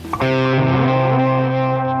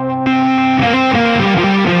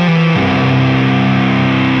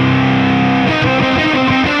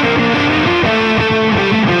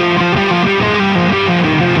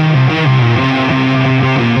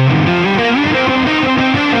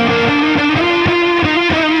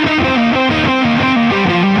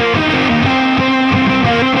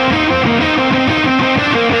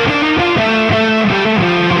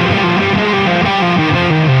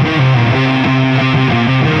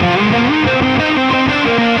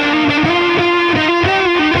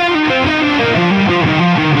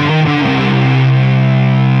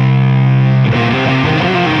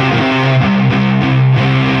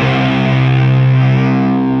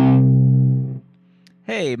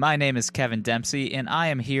Hey, my name is Kevin Dempsey, and I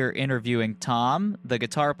am here interviewing Tom, the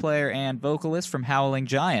guitar player and vocalist from Howling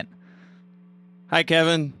Giant. Hi,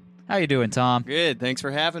 Kevin. How you doing, Tom? Good. Thanks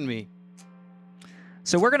for having me.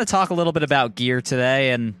 So we're going to talk a little bit about gear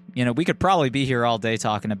today, and we could probably be here all day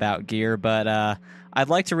talking about gear, but I'd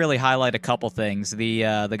like to really highlight a couple things: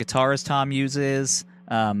 the guitars Tom uses,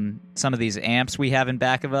 some of these amps we have in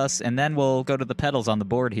back of us, and then we'll go to the pedals on the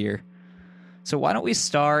board here. So why don't we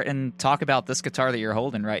start and talk about this guitar that you're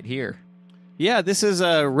holding right here? Yeah, this is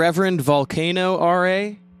a Reverend Volcano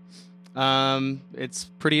RA. It's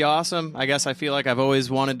pretty awesome. I guess I feel like I've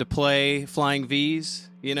always wanted to play Flying Vs.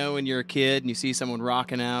 When you're a kid and you see someone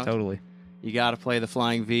rocking out. Totally. You got to play the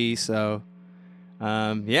Flying V. So,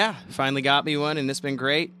 finally got me one, and it's been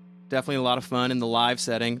great. Definitely a lot of fun in the live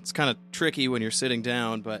setting. It's kind of tricky when you're sitting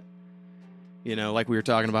down, but, like we were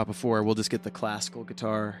talking about before, we'll just get the classical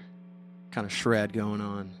guitar kind of shred going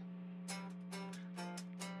on.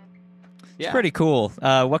 Yeah. It's pretty cool.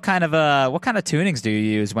 What kind of tunings do you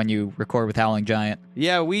use when you record with Howling Giant?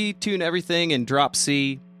 Yeah, we tune everything in drop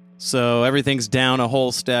C, so everything's down a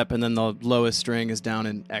whole step, and then the lowest string is down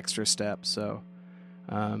an extra step. So,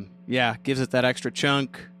 gives it that extra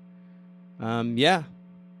chunk.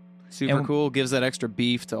 Super cool. Gives that extra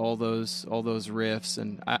beef to all those riffs,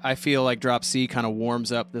 and I feel like drop C kind of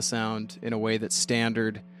warms up the sound in a way that's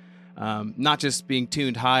standard. Not just being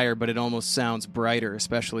tuned higher, but it almost sounds brighter,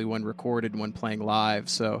 especially when recorded, when playing live.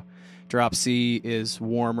 So drop C is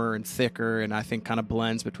warmer and thicker, and I think kind of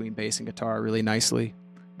blends between bass and guitar really nicely.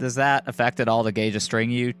 Does that affect at all the gauge of string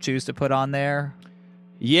you choose to put on there?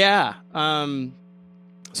 Yeah.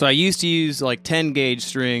 So I used to use like 10 gauge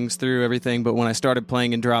strings through everything, but when I started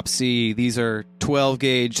playing in drop C, these are 12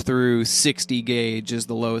 gauge through 60 gauge is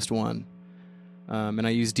the lowest one. And I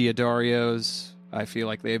use Diodarios. I feel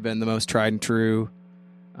like they've been the most tried and true.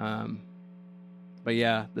 But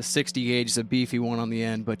yeah, the 60 gauge is a beefy one on the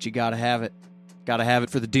end, but you got to have it. Got to have it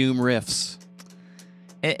for the doom riffs.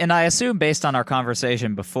 And I assume based on our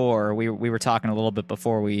conversation before, we were talking a little bit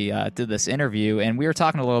before we did this interview, and we were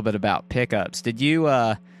talking a little bit about pickups. Did you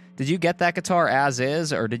get that guitar as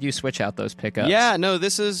is, or did you switch out those pickups? Yeah, no,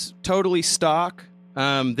 this is totally stock.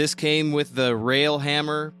 This came with the Rail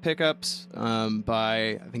Hammer pickups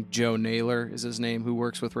by, I think, Joe Naylor is his name, who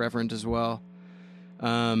works with Reverend as well.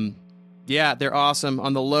 They're awesome.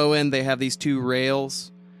 On the low end, they have these two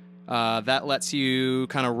rails. That lets you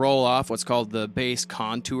kind of roll off what's called the bass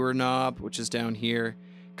contour knob, which is down here.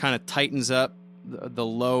 Kind of tightens up the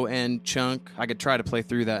low end chunk. I could try to play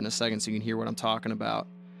through that in a second so you can hear what I'm talking about.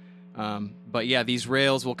 But yeah, these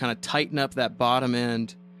rails will kind of tighten up that bottom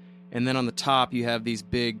end. And then on the top, you have these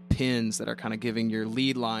big pins that are kind of giving your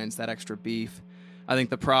lead lines that extra beef. I think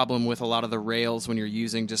the problem with a lot of the rails when you're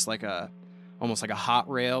using just almost like a hot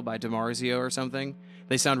rail by DiMarzio or something,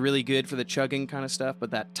 they sound really good for the chugging kind of stuff,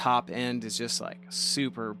 but that top end is just like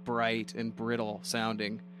super bright and brittle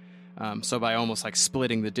sounding. So by almost like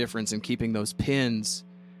splitting the difference and keeping those pins,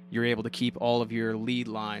 you're able to keep all of your lead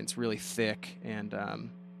lines really thick, and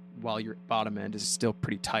while your bottom end is still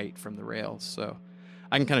pretty tight from the rails. So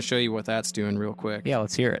I can kind of show you what that's doing real quick. Yeah,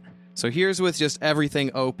 let's hear it. So here's with just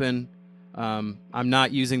everything open. I'm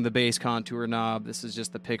not using the bass contour knob. This is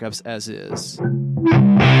just the pickups as is.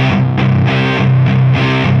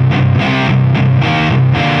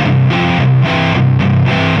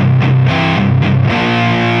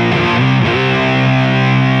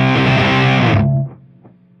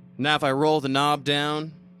 Now if I roll the knob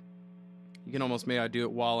down, you can almost make I do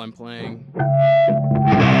it while I'm playing.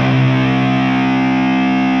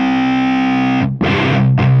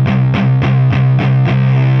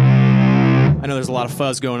 I know there's a lot of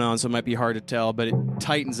fuzz going on, so it might be hard to tell, but it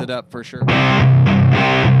tightens it up for sure. And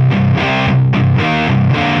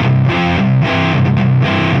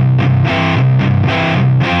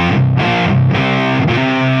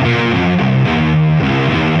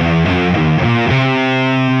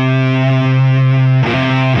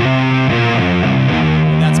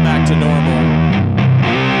that's back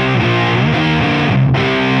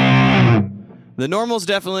The normal's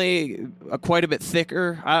definitely quite a bit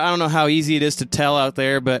thicker. I don't know how easy it is to tell out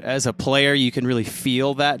there, but as a player, you can really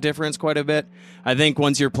feel that difference quite a bit. I think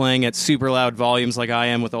once you're playing at super loud volumes like I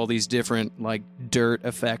am with all these different like dirt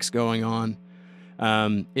effects going on,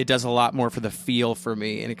 it does a lot more for the feel for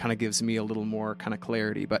me, and it kind of gives me a little more kind of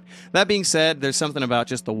clarity. But that being said, there's something about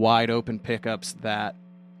just the wide open pickups that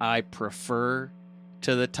I prefer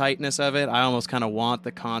to the tightness of it. I almost kind of want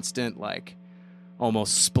the constant like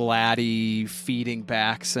almost splatty feeding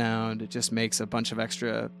back sound. It just makes a bunch of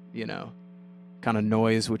extra, kind of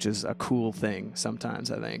noise, which is a cool thing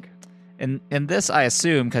sometimes, I think. And this, I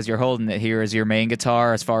assume, because you're holding it here, is your main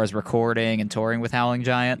guitar as far as recording and touring with Howling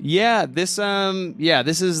Giant? Yeah, this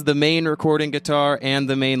is the main recording guitar and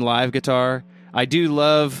the main live guitar. I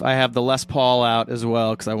have the Les Paul out as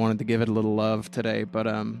well because I wanted to give it a little love today. But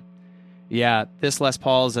this Les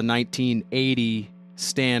Paul is a 1980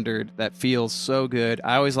 standard that feels so good.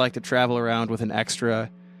 I always like to travel around with an extra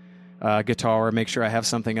guitar or make sure I have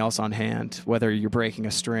something else on hand, whether you're breaking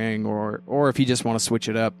a string or if you just want to switch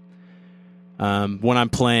it up. When I'm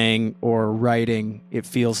playing or writing, it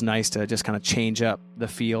feels nice to just kind of change up the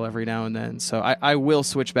feel every now and then. So I will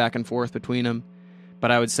switch back and forth between them, but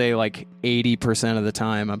I would say like 80% of the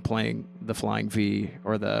time I'm playing the Flying V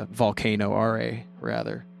or the Volcano RA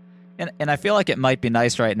rather. And I feel like it might be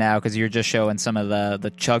nice right now because you're just showing some of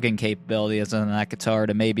the chugging capabilities on that guitar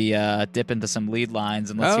to maybe dip into some lead lines,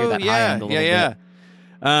 and let's hear that high end a little bit.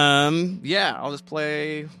 I'll just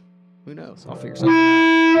play. Who knows? I'll figure something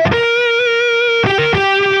out.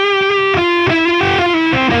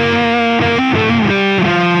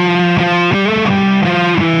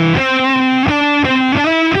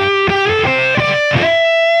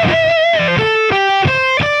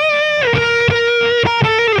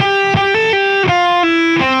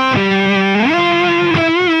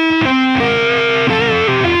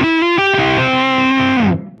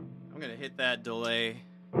 Delay.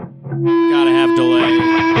 Gotta have delay.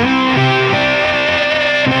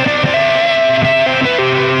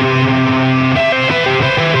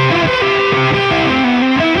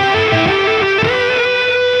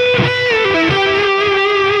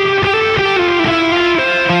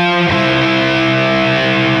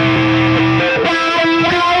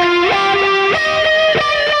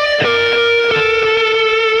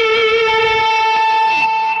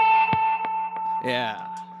 Yeah.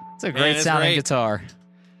 It's a great sounding guitar.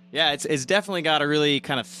 Yeah, it's definitely got a really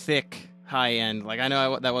kind of thick high end. Like I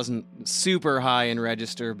know that wasn't super high in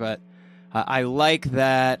register, but I like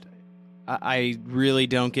that. I really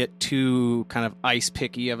don't get too kind of ice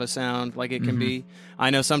picky of a sound like it can be. I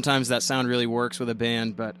know sometimes that sound really works with a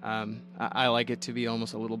band, but I like it to be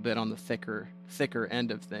almost a little bit on the thicker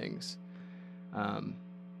end of things.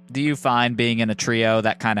 Do you find being in a trio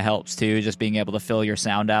that kind of helps too, just being able to fill your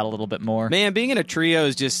sound out a little bit more? Man, being in a trio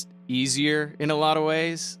is just easier in a lot of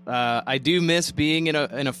ways. I do miss being in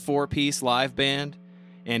a four-piece live band,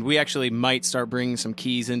 and we actually might start bringing some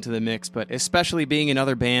keys into the mix, but especially being in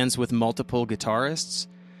other bands with multiple guitarists,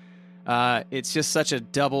 it's just such a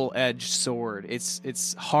double-edged sword.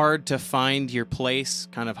 It's hard to find your place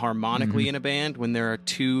kind of harmonically in a band when there are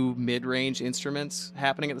two mid-range instruments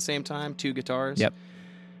happening at the same time, two guitars. Yep.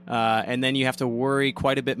 And then you have to worry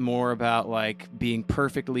quite a bit more about like being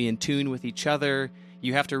perfectly in tune with each other.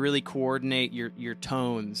 You have to really coordinate your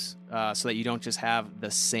tones so that you don't just have the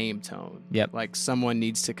same tone. Yep. Like someone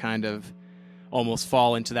needs to kind of almost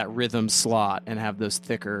fall into that rhythm slot and have those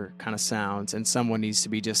thicker kind of sounds, and someone needs to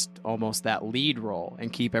be just almost that lead role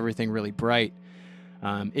and keep everything really bright.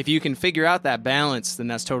 If you can figure out that balance, then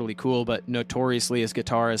that's totally cool. But notoriously as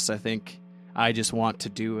guitarists, I think I just want to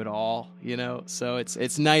do it all, So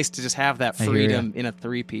it's nice to just have that freedom in a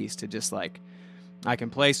three-piece to just like, I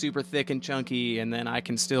can play super thick and chunky, and then I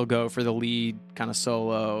can still go for the lead kind of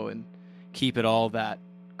solo and keep it all that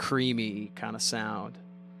creamy kind of sound.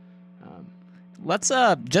 Let's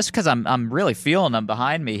just because I'm really feeling them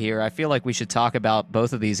behind me here, I feel like we should talk about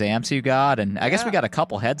both of these amps you got, and I guess we got a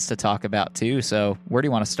couple heads to talk about too. So where do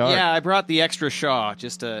you want to start? Yeah, I brought the extra Shaw.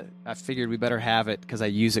 I figured we better have it because I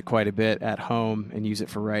use it quite a bit at home and use it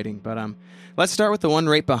for writing. But let's start with the one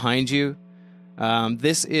right behind you.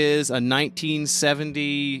 This is a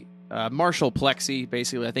 1970 Marshall Plexi.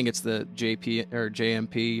 Basically, I think it's the JP or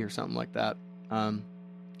JMP or something like that.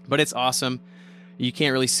 But it's awesome. You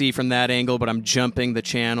can't really see from that angle, but I'm jumping the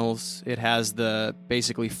channels. It has the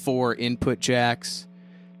basically 4 input jacks,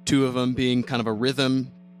 2 of them being kind of a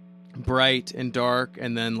rhythm, bright and dark,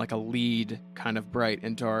 and then like a lead, kind of bright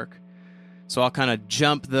and dark. So I'll kind of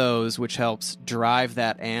jump those, which helps drive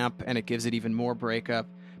that amp, and it gives it even more breakup.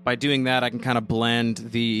 By doing that, I can kind of blend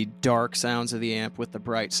the dark sounds of the amp with the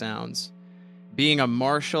bright sounds. Being a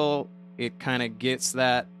Marshall, it kind of gets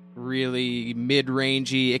that really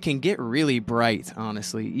mid-rangey. It can get really bright,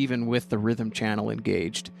 honestly, even with the rhythm channel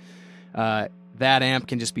engaged. That amp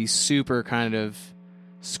can just be super kind of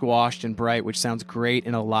squashed and bright, which sounds great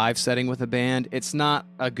in a live setting with a band. It's not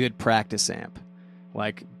a good practice amp.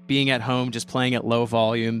 Like being at home, just playing at low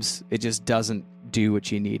volumes, it just doesn't do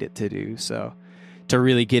what you need it to do. So to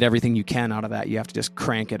really get everything you can out of that, you have to just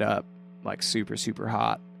crank it up like super, super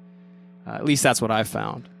hot. At least that's what I've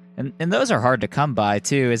found. And those are hard to come by,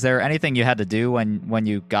 too. Is there anything you had to do when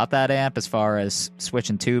you got that amp as far as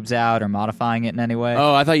switching tubes out or modifying it in any way?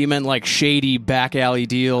 Oh, I thought you meant like shady back alley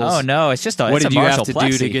deals. Oh, no. It's just a What it's did a you Marshall have to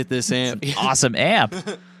Plexi. do to get this amp? It's an awesome amp.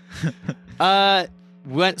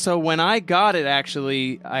 When I got it,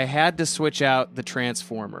 actually, I had to switch out the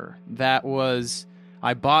transformer.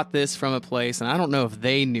 I bought this from a place, and I don't know if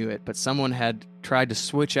they knew it, but someone had tried to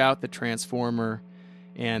switch out the transformer,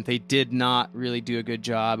 and they did not really do a good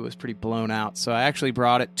job. It was pretty blown out. So I actually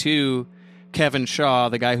brought it to Kevin Shaw,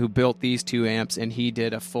 the guy who built these two amps, and he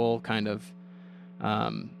did a full kind of, I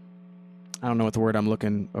don't know what the word I'm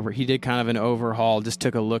looking over. He did kind of an overhaul, just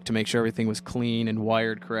took a look to make sure everything was clean and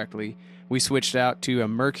wired correctly. We switched out to a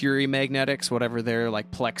Mercury Magnetics, whatever their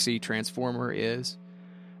like Plexi transformer is.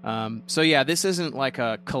 So yeah, this isn't like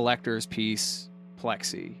a collector's piece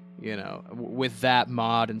Plexi, you know, with that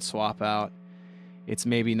mod and swap out. It's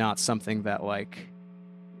maybe not something that like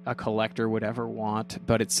a collector would ever want,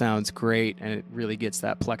 but it sounds great and it really gets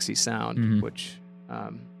that Plexi sound, which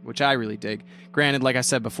I really dig. Granted, like I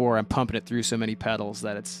said before, I'm pumping it through so many pedals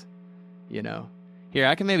that it's, you know, here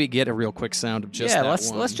I can maybe get a real quick sound of just that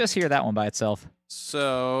one. Let's just hear that one by itself.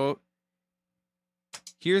 So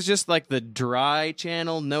here's just like the dry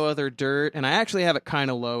channel, no other dirt, and I actually have it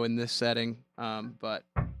kind of low in this setting, but.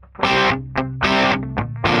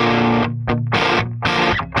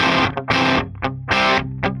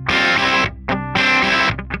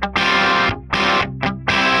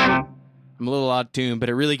 I'm a little odd tuned, but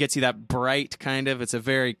it really gets you that bright kind of. It's a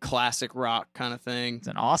very classic rock kind of thing. It's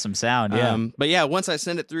an awesome sound, yeah. But yeah, once I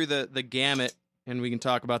send it through the gamut, and we can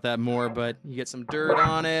talk about that more, but you get some dirt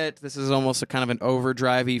on it. This is almost a kind of an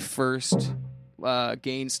overdrivey first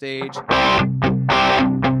gain stage,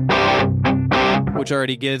 which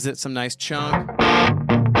already gives it some nice chunk.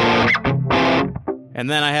 And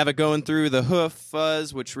then I have it going through the hoof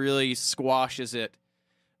fuzz, which really squashes it.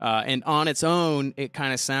 And on its own, it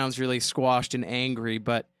kind of sounds really squashed and angry,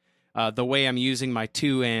 but the way I'm using my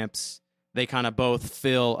two amps, they kind of both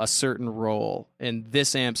fill a certain role. And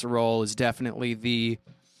this amp's role is definitely the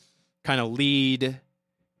kind of lead,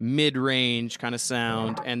 mid-range kind of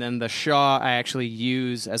sound. And then the Shaw I actually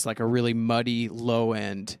use as like a really muddy,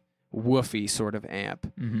 low-end, woofy sort of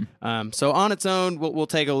amp. Mm-hmm. So on its own, we'll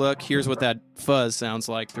take a look. Here's what that fuzz sounds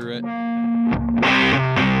like through it.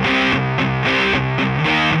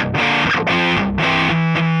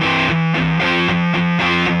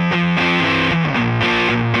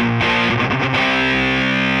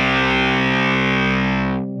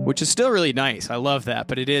 Which is still really nice. I love that,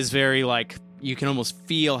 but it is very like you can almost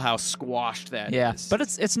feel how squashed that is. But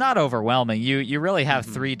it's not overwhelming. You really have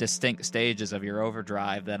three distinct stages of your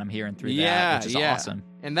overdrive that I'm hearing through that, which is awesome.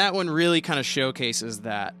 And that one really kind of showcases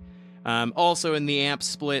that. Also in the amp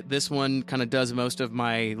split, this one kind of does most of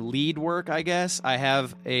my lead work, I guess. I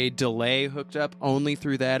have a delay hooked up only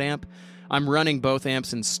through that amp. I'm running both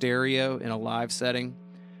amps in stereo in a live setting,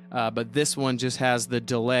 but this one just has the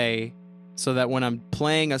delay so that when I'm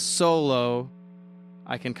playing a solo,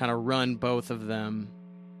 I can kind of run both of them,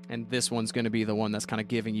 and this one's going to be the one that's kind of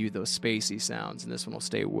giving you those spacey sounds, and this one will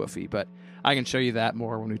stay woofy. But I can show you that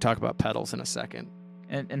more when we talk about pedals in a second.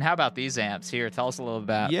 And how about these amps here? Tell us a little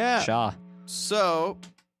about Shaw. So,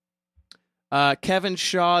 Kevin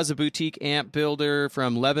Shaw is a boutique amp builder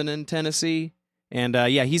from Lebanon, Tennessee. And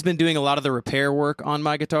he's been doing a lot of the repair work on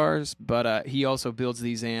my guitars, but he also builds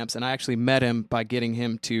these amps. And I actually met him by getting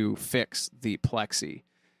him to fix the Plexi.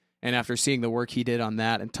 And after seeing the work he did on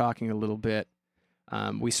that and talking a little bit,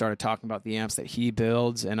 we started talking about the amps that he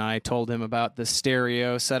builds. And I told him about the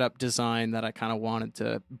stereo setup design that I kind of wanted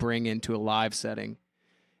to bring into a live setting.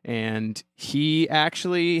 And he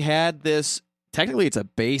actually had this, technically it's a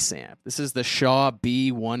bass amp. This is the Shaw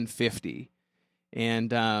B150.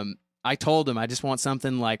 And I told him I just want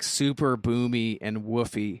something like super boomy and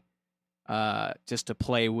woofy just to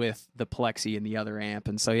play with the Plexi and the other amp.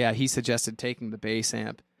 And so, yeah, he suggested taking the bass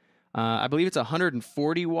amp. I believe it's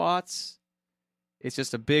 140 watts. It's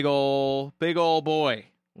just a big old boy.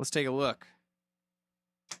 Let's take a look.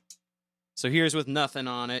 So here's with nothing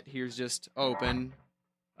on it. Here's just open.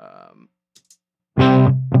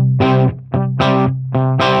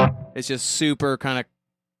 It's just super kind of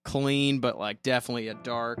clean, but like definitely a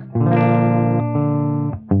dark.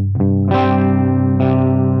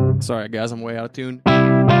 Sorry, guys, I'm way out of tune.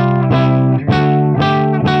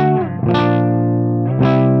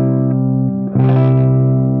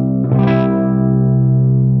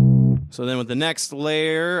 So then with the next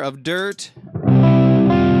layer of dirt,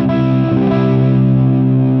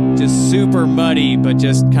 just super muddy, but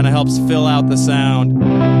just kind of helps fill out the sound.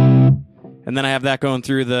 And then I have that going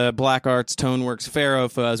through the Black Arts Toneworks Pharaoh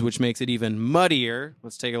Fuzz, which makes it even muddier.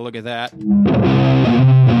 Let's take a look at that.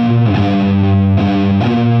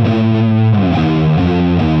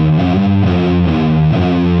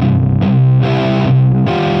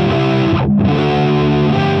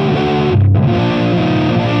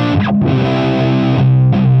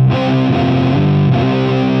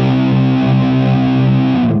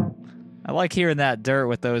 I like hearing that dirt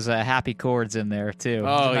with those happy chords in there too.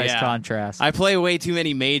 Oh, It's a nice yeah. contrast. I play way too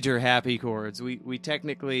many major happy chords. We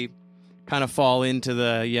technically kind of fall into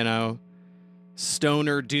the,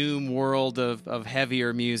 stoner doom world of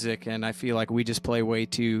heavier music, and I feel like we just play way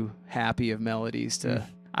too happy of melodies to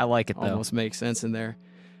I like it though. almost make sense in there.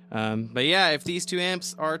 But yeah, if these two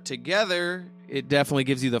amps are together, it definitely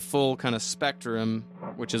gives you the full kind of spectrum,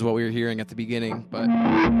 which is what we were hearing at the beginning. But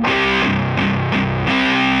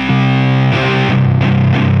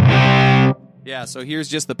yeah, so here's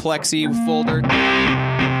just the Plexi folder.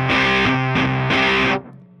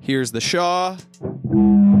 Here's the Shaw.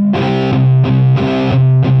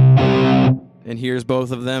 And here's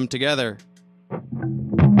both of them together.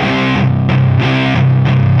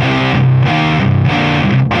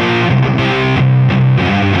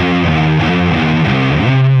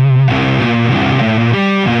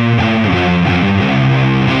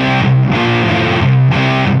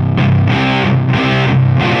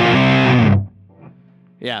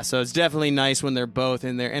 Yeah, so it's definitely nice when they're both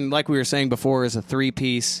in there. And like we were saying before, as a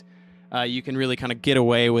three-piece, you can really kind of get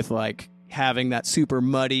away with like having that super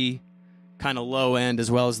muddy kind of low end as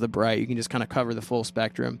well as the bright. You can just kind of cover the full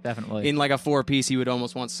spectrum. Definitely. In like a four-piece, you would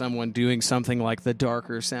almost want someone doing something like the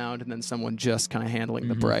darker sound and then someone just kind of handling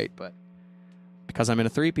the bright. But because I'm in a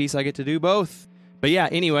three-piece, I get to do both. But yeah,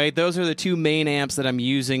 anyway, those are the two main amps that I'm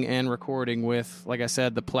using and recording with. Like I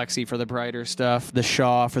said, the Plexi for the brighter stuff, the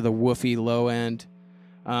Shaw for the woofy low end.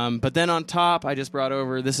 But then on top, I just brought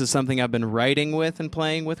over, this is something I've been writing with and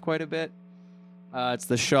playing with quite a bit. It's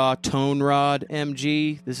the Shaw Tone Rod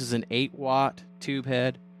MG. This is an 8-watt tube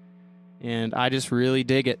head, and I just really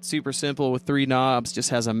dig it. Super simple with 3 knobs, just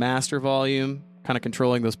has a master volume, kind of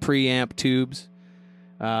controlling those preamp tubes.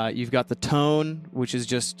 You've got the tone, which is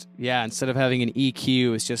just, instead of having an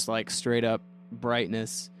EQ, it's just like straight up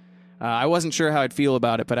brightness. I wasn't sure how I'd feel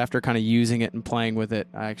about it, but after kind of using it and playing with it,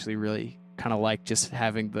 I actually really kind of like just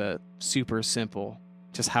having the super simple,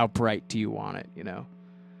 just how bright do you want it,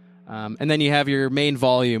 and then you have your main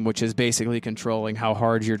volume, which is basically controlling how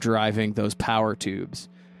hard you're driving those power tubes.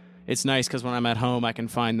 It's nice because when I'm at home, I can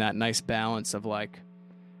find that nice balance of like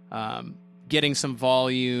getting some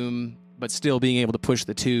volume, but still being able to push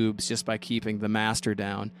the tubes just by keeping the master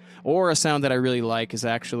down. Or a sound that I really like is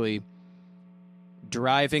actually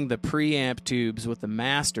driving the preamp tubes with the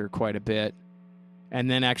master quite a bit, and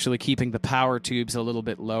then actually keeping the power tubes a little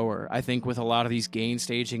bit lower. I think with a lot of these gain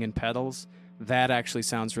staging and pedals, that actually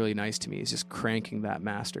sounds really nice to me, is just cranking that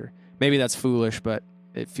master. Maybe that's foolish, but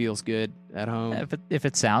it feels good at home. If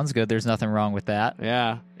it sounds good, there's nothing wrong with that.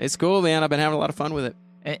 Yeah, it's cool, man. I've been having a lot of fun with it.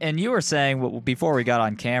 And you were saying, before we got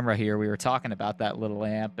on camera here, we were talking about that little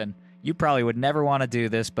amp, and you probably would never want to do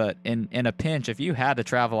this, but in a pinch, if you had to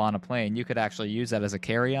travel on a plane, you could actually use that as a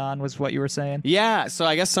carry-on, was what you were saying? Yeah, so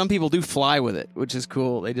I guess some people do fly with it, which is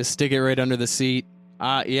cool. They just stick it right under the seat.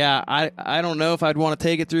 I don't know if I'd want to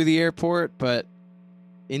take it through the airport, but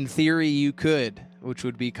in theory you could, which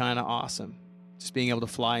would be kind of awesome. Just being able to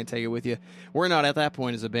fly and take it with you. We're not at that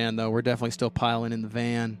point as a band, though. We're definitely still piling in the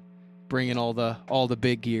van, bringing all the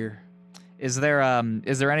big gear. Is there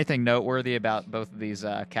anything noteworthy about both of these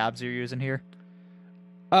cabs you're using here?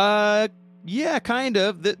 Yeah, kind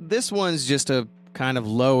of. This one's just a kind of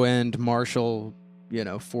low-end Marshall,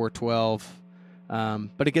 412.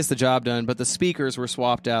 But it gets the job done. But the speakers were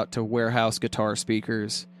swapped out to Warehouse guitar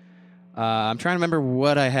speakers. I'm trying to remember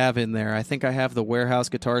what I have in there. I think I have the Warehouse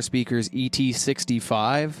guitar speakers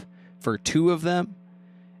ET65 for 2 of them.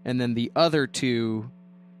 And then the other 2,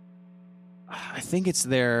 I think it's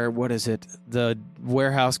their, what is it? The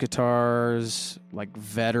Warehouse guitars, like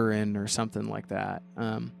Veteran or something like that.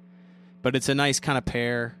 But it's a nice kind of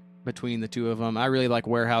pair between the 2 of them. I really like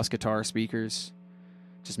Warehouse guitar speakers.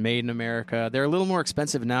 just made in America. They're a little more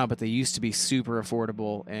expensive now, but they used to be super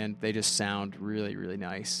affordable, and they just sound really, really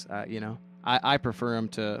nice. I prefer them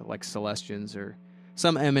to like Celestions or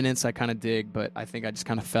some Eminence I kind of dig, but I think I just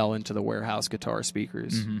kind of fell into the warehouse guitar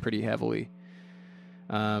speakers pretty heavily.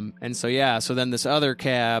 And so then this other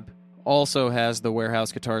cab also has the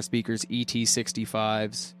warehouse guitar speakers,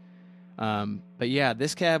 ET65s. But yeah,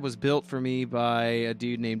 this cab was built for me by a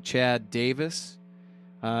dude named Chad Davis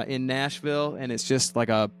in Nashville, and it's just like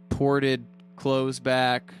a ported closed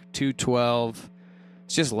back 212.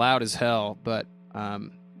 It's just loud as hell, but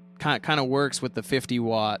kind of works with the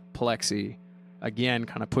 50-watt Plexi. Again,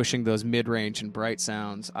 kind of pushing those mid-range and bright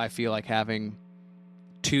sounds. I feel like having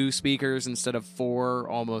 2 speakers instead of 4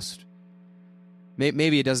 almost...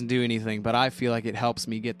 Maybe it doesn't do anything, but I feel like it helps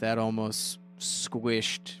me get that almost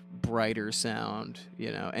squished, brighter sound,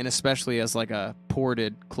 and especially as like a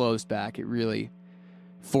ported closed back, it really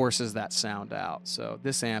forces that sound out. So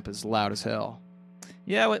this amp is loud as hell.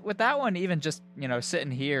 Yeah, with that one, even just,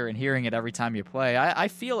 sitting here and hearing it every time you play, I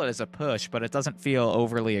feel it as a push, but it doesn't feel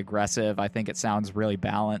overly aggressive. I think it sounds really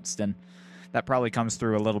balanced, and that probably comes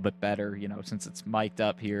through a little bit better, since it's mic'd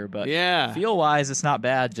up here. But yeah, feel-wise, it's not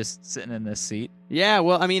bad just sitting in this seat. Yeah,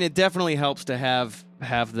 well, I mean, it definitely helps to have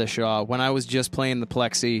the Shaw. When I was just playing the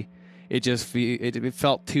Plexi, it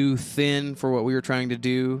felt too thin for what we were trying to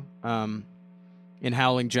do. In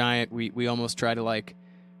Howling Giant, we almost try to like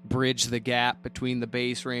bridge the gap between the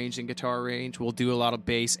bass range and guitar range. We'll do a lot of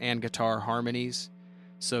bass and guitar harmonies.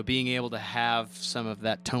 So being able to have some of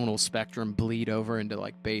that tonal spectrum bleed over into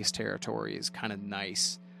like bass territory is kind of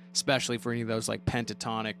nice, especially for any of those like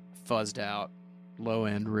pentatonic, fuzzed out, low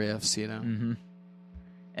end riffs, Mm-hmm.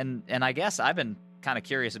 And I guess I've been kind of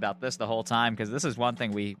curious about this the whole time, because this is one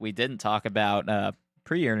thing we didn't talk about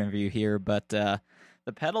pre-interview here, but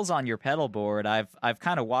the pedals on your pedal board, I've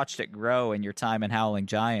kind of watched it grow in your time in Howling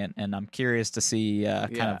Giant, and I'm curious to see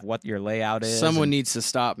kind of what your layout is. Someone needs to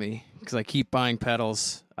stop me, because I keep buying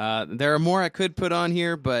pedals. There are more I could put on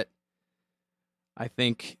here, but I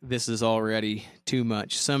think this is already too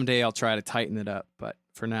much. Someday I'll try to tighten it up, but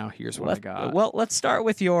for now, here's what I got. Well, let's start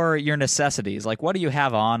with your necessities. Like, what do you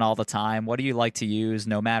have on all the time? What do you like to use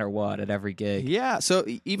no matter what at every gig? Yeah, so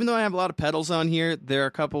even though I have a lot of pedals on here, there are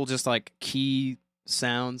a couple just like key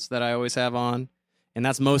sounds that I always have on, and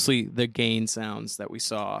that's mostly the gain sounds that we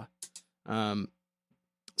saw.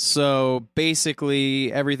 So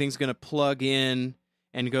basically, everything's going to plug in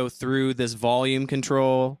and go through this volume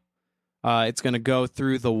control. It's going to go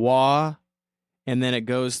through the wah, and then it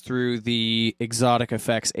goes through the Exotic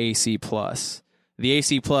Effects AC Plus. The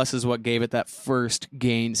AC Plus is what gave it that first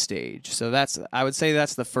gain stage. So I would say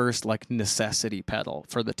that's the first like necessity pedal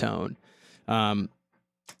for the tone.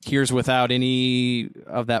 Here's without any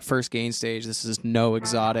of that first gain stage. This is no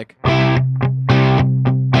exotic.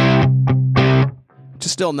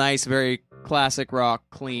 Just still nice, very classic rock,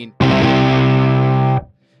 clean.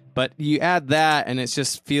 But you add that, and it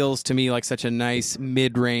just feels to me like such a nice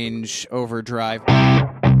mid-range overdrive.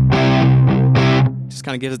 Just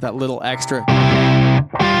kind of gives it that little extra.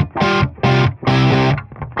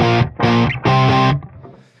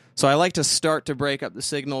 So I like to start to break up the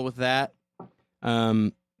signal with that.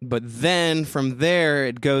 But then from there,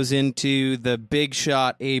 it goes into the Big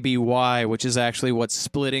Shot ABY, which is actually what's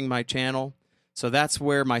splitting my channel. So that's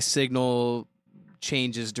where my signal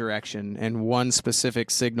changes direction, and one specific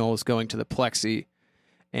signal is going to the Plexi,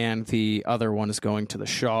 and the other one is going to the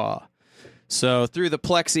Shaw. So through the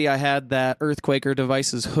Plexi, I had that Earthquaker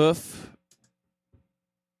Devices hoof.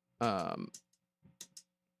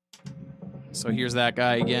 So here's that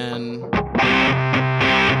guy again.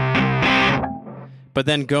 But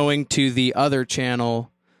then going to the other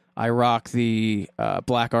channel, I rock the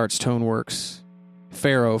Black Arts Toneworks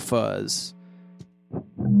Pharaoh Fuzz.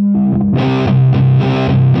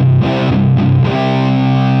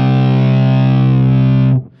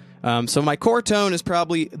 So my core tone is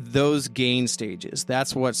probably those gain stages.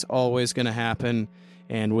 That's what's always going to happen.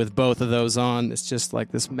 And with both of those on, it's just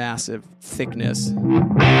like this massive thickness.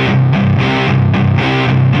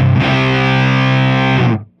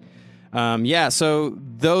 So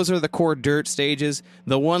those are the core dirt stages.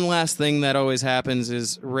 The one last thing that always happens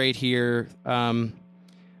is right here.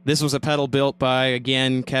 This was a pedal built by,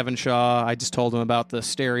 again, Kevin Shaw. I just told him about the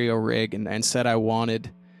stereo rig and said I wanted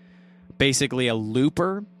basically a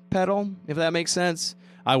looper pedal, if that makes sense.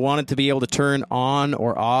 I wanted to be able to turn on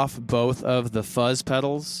or off both of the fuzz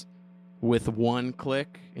pedals with one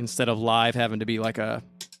click instead of live having to be like a,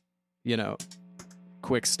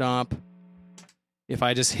 quick stomp. If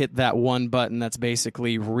I just hit that one button, that's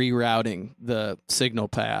basically rerouting the signal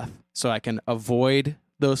path so I can avoid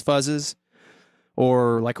those fuzzes.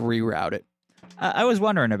 or like reroute it. I was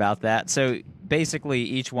wondering about that. So basically,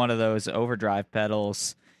 each one of those overdrive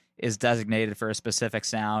pedals is designated for a specific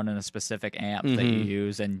sound and a specific amp that you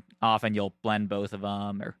use, and often you'll blend both of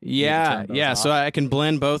them. Or Yeah. So I can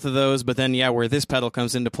blend both of those, but then where this pedal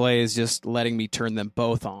comes into play is just letting me turn them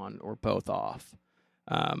both on or both off.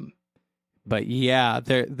 But yeah,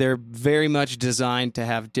 they're very much designed to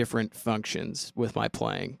have different functions with my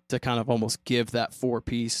playing to kind of almost give that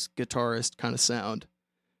 4-piece guitarist kind of sound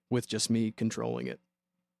with just me controlling it.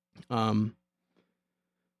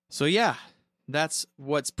 So yeah, that's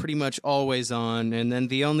what's pretty much always on. And then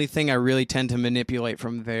the only thing I really tend to manipulate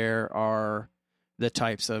from there are the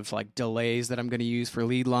types of like delays that I'm going to use for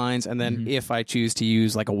lead lines, and then if I choose to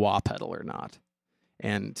use like a wah pedal or not.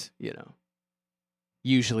 And,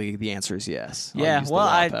 usually the answer is yes. Yeah, well,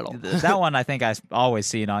 that one I think I've always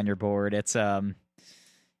seen on your board. It's something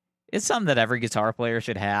that every guitar player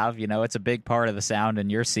should have. It's a big part of the sound in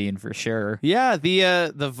your scene for sure. Yeah,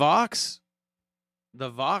 the Vox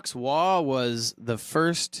wah was the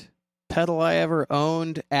first pedal I ever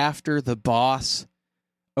owned after the Boss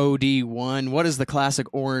OD1. What is the classic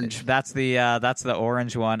orange? That's the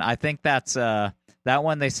orange one. I think that's that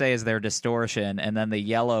one they say is their distortion, and then the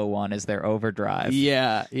yellow one is their overdrive.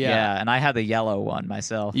 Yeah. And I had the yellow one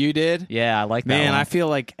myself. You did? Yeah, I like that Man, one. I feel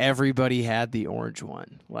like everybody had the orange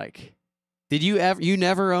one. Like, did you ever? You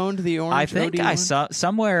never owned the orange? I think OD1? I saw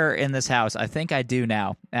somewhere in this house. I think I do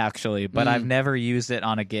now, actually, but I've never used it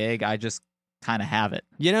on a gig. I just kind of have it.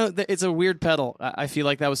 It's a weird pedal. I feel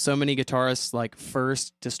like that was so many guitarists' like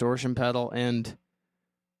first distortion pedal, and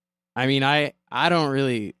I mean, I don't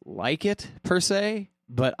really like it per se,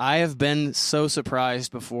 but I have been so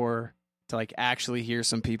surprised before to like actually hear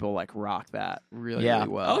some people like rock that really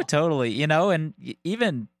well. Oh, totally. And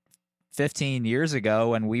even 15 years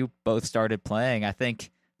ago when we both started playing, I think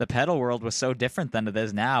the pedal world was so different than it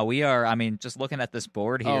is now. Just looking at this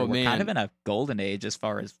board here, we're kind of in a golden age as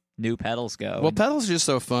far as new pedals go. Well, pedals are just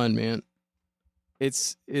so fun, man.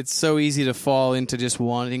 It's so easy to fall into just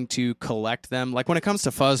wanting to collect them. Like when it comes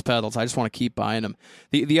to fuzz pedals, I just want to keep buying them.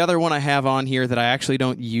 The other one I have on here that I actually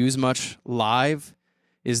don't use much live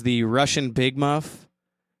is the Russian Big Muff.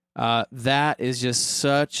 That is just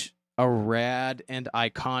such a rad and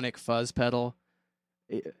iconic fuzz pedal.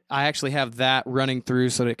 I actually have that running through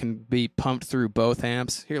so that it can be pumped through both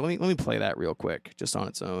amps. Here, let me play that real quick, just on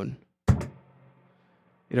its own.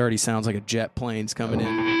 It already sounds like a jet plane's coming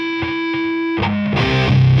in.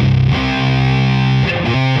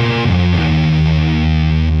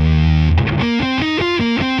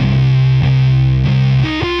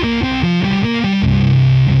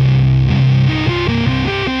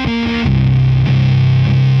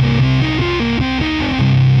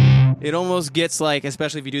 It almost gets like,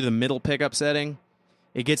 especially if you do the middle pickup setting,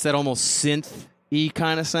 it gets that almost synth-y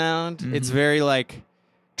kind of sound. It's very like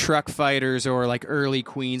Truck Fighters or like early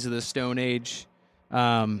Queens of the Stone Age.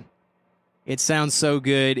 It sounds so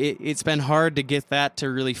good. It's been hard to get that to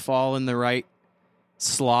really fall in the right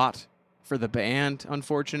slot for the band,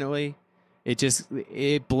 unfortunately.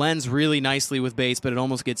 It blends really nicely with bass, but it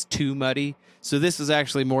almost gets too muddy. So this is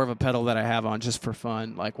actually more of a pedal that I have on just for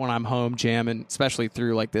fun, like when I'm home jamming, especially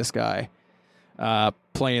through like this guy.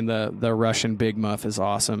 Playing the Russian Big Muff is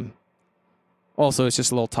awesome. Also, it's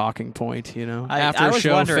just a little talking point, After a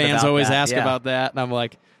show, fans always ask about that, and I'm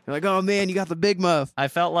like, they're like, "Oh man, you got the Big Muff." I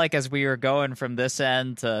felt like as we were going from this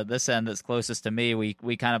end to this end that's closest to me,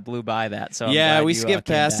 we kind of blew by that. So we skipped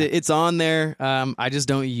past it. It's on there. I just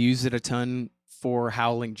don't use it a ton for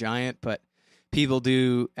Howling Giant, but people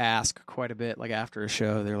do ask quite a bit. Like after a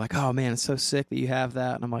show, they're like, "Oh man, it's so sick that you have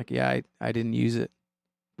that," and I'm like, "Yeah, I didn't use it,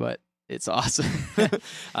 but it's awesome.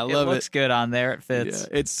 I love it. It looks good on there. It fits.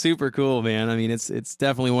 Yeah, it's super cool, man. I mean, it's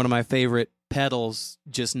definitely one of my favorite pedals,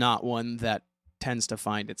 just not one that tends to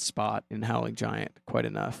find its spot in Howling Giant quite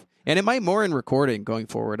enough. And it might more in recording going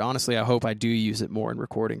forward. Honestly, I hope I do use it more in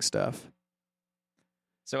recording stuff.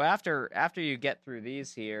 So after you get through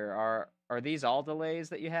these here, are these all delays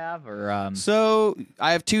that you have, or So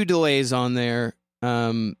I have 2 delays on there.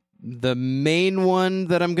 The main one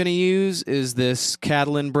that I'm going to use is this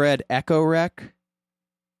Catalan Bred Echo Rec.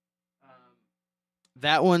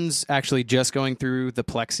 That one's actually just going through the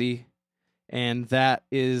Plexi, and that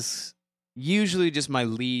is usually just my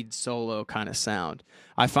lead solo kind of sound.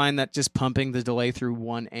 I find that just pumping the delay through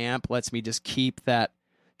one amp lets me just keep that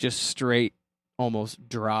just straight, almost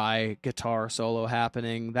dry guitar solo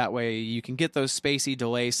happening. That way you can get those spacey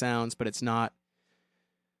delay sounds, but it's not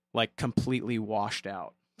like completely washed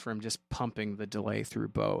out from just pumping the delay through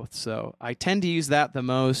both. So I tend to use that the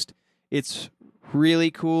most. It's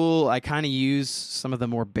really cool. I kind of use some of the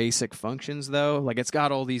more basic functions though. Like it's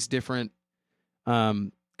got all these different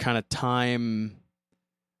kind of time,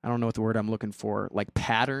 I don't know what the word I'm looking for, like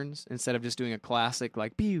patterns instead of just doing a classic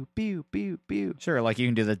like pew pew pew pew. Sure, like you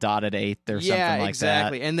can do the dotted eighth or something like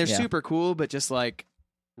exactly. that. And they're Yeah. super cool, but just like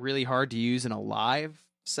really hard to use in a live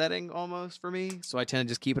setting almost for me. So I tend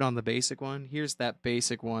to just keep it on the basic one. Here's that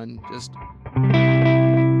basic one. Just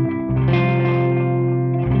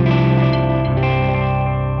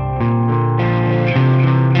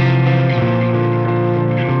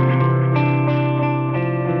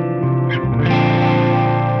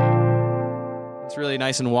it's really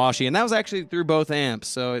nice and washy. And that was actually through both amps.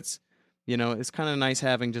 So it's, you know, it's kind of nice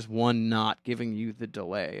having just one knot giving you the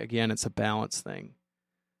delay. Again, it's a balance thing.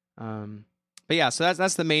 But yeah, so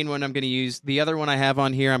that's the main one I'm going to use. The other one I have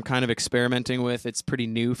on here I'm kind of experimenting with. It's pretty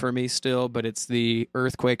new for me still, but it's the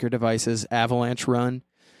Earthquaker Devices Avalanche Run.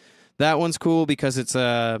 That one's cool because it's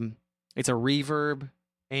a reverb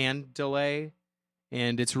and delay,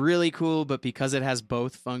 and it's really cool, but because it has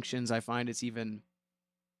both functions, I find it's even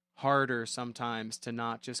harder sometimes to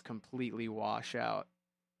not just completely wash out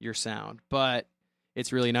your sound. But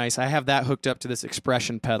it's really nice. I have that hooked up to this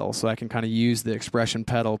expression pedal, so I can kind of use the expression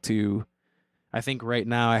pedal to, I think right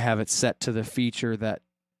now I have it set to the feature that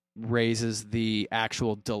raises the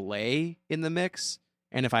actual delay in the mix.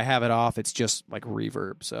 And if I have it off, it's just like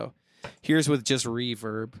reverb. So here's with just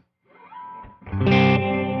reverb.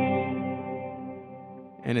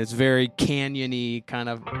 And it's very canyon-y kind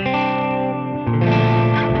of.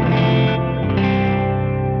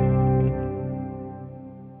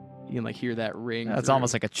 You can like hear that ring. It's through.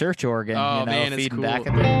 almost like a church organ, Oh, you know, man, it's feeding cool. back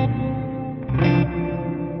at the.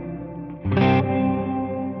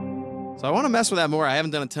 So I want to mess with that more. I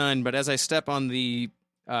haven't done a ton, but as I step on the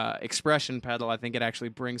expression pedal, I think it actually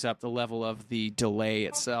brings up the level of the delay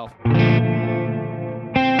itself.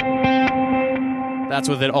 That's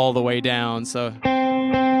with it all the way down, so.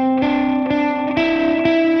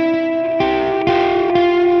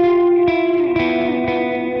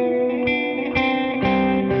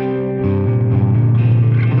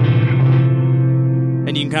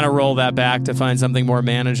 And you can kind of roll that back to find something more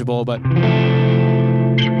manageable, but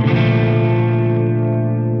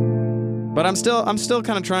I'm still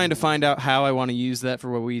kind of trying to find out how I want to use that for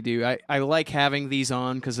what we do. I like having these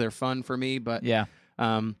on because they're fun for me, but Yeah.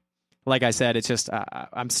 like I said, it's just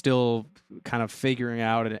I'm still kind of figuring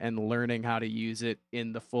out and learning how to use it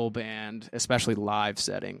in the full band, especially live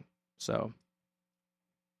setting. So,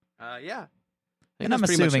 yeah. I think And I'm that's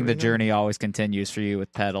pretty much assuming the everything. journey always continues for you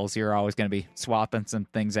with pedals. You're always going to be swapping some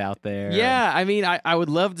things out there. Yeah, I mean, I would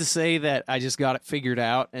love to say that I just got it figured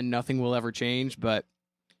out and nothing will ever change, but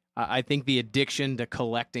I think the addiction to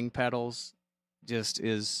collecting pedals just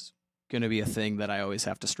is going to be a thing that I always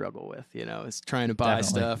have to struggle with. You know, it's trying to buy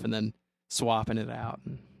Definitely. stuff and then swapping it out.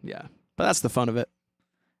 And, yeah, but that's the fun of it.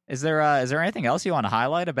 Is there anything else you want to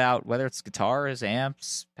highlight about whether it's guitars,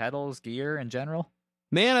 amps, pedals, gear in general?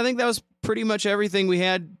 Man, I think that was pretty much everything we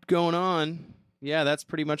had going on. Yeah, that's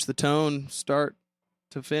pretty much the tone, start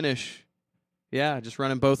to finish. Yeah, just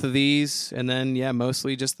running both of these, and then, yeah,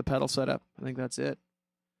 mostly just the pedal setup. I think that's it.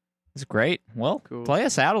 It's great. Well, Cool. play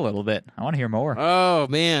us out a little bit. I want to hear more. Oh,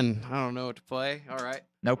 man, I don't know what to play. All right.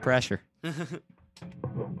 No pressure.